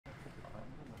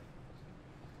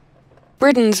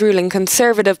Britain's ruling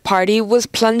Conservative Party was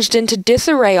plunged into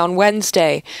disarray on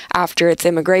Wednesday after its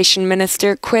immigration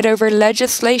minister quit over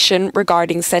legislation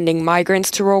regarding sending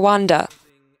migrants to Rwanda.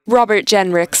 Robert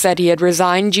Jenrick said he had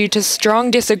resigned due to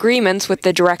strong disagreements with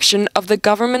the direction of the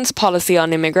government's policy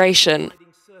on immigration.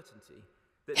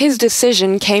 His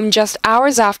decision came just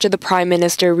hours after the Prime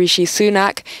Minister Rishi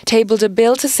Sunak tabled a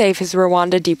bill to save his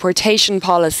Rwanda deportation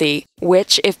policy,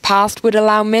 which, if passed, would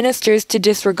allow ministers to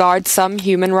disregard some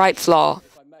human rights law.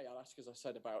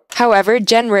 However,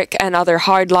 Jenrick and other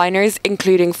hardliners,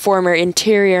 including former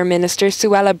Interior Minister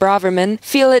Suella Braverman,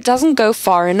 feel it doesn't go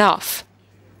far enough.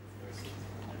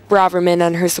 Braverman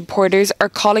and her supporters are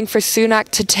calling for Sunak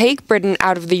to take Britain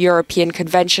out of the European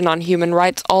Convention on Human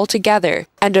Rights altogether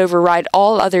and override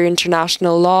all other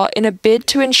international law in a bid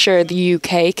to ensure the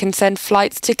UK can send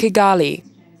flights to Kigali.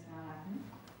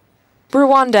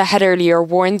 Rwanda had earlier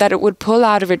warned that it would pull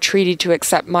out of a treaty to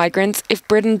accept migrants if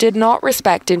Britain did not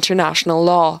respect international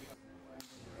law.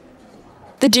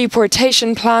 The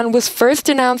deportation plan was first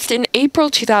announced in April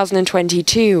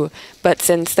 2022, but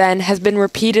since then has been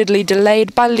repeatedly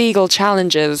delayed by legal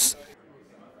challenges.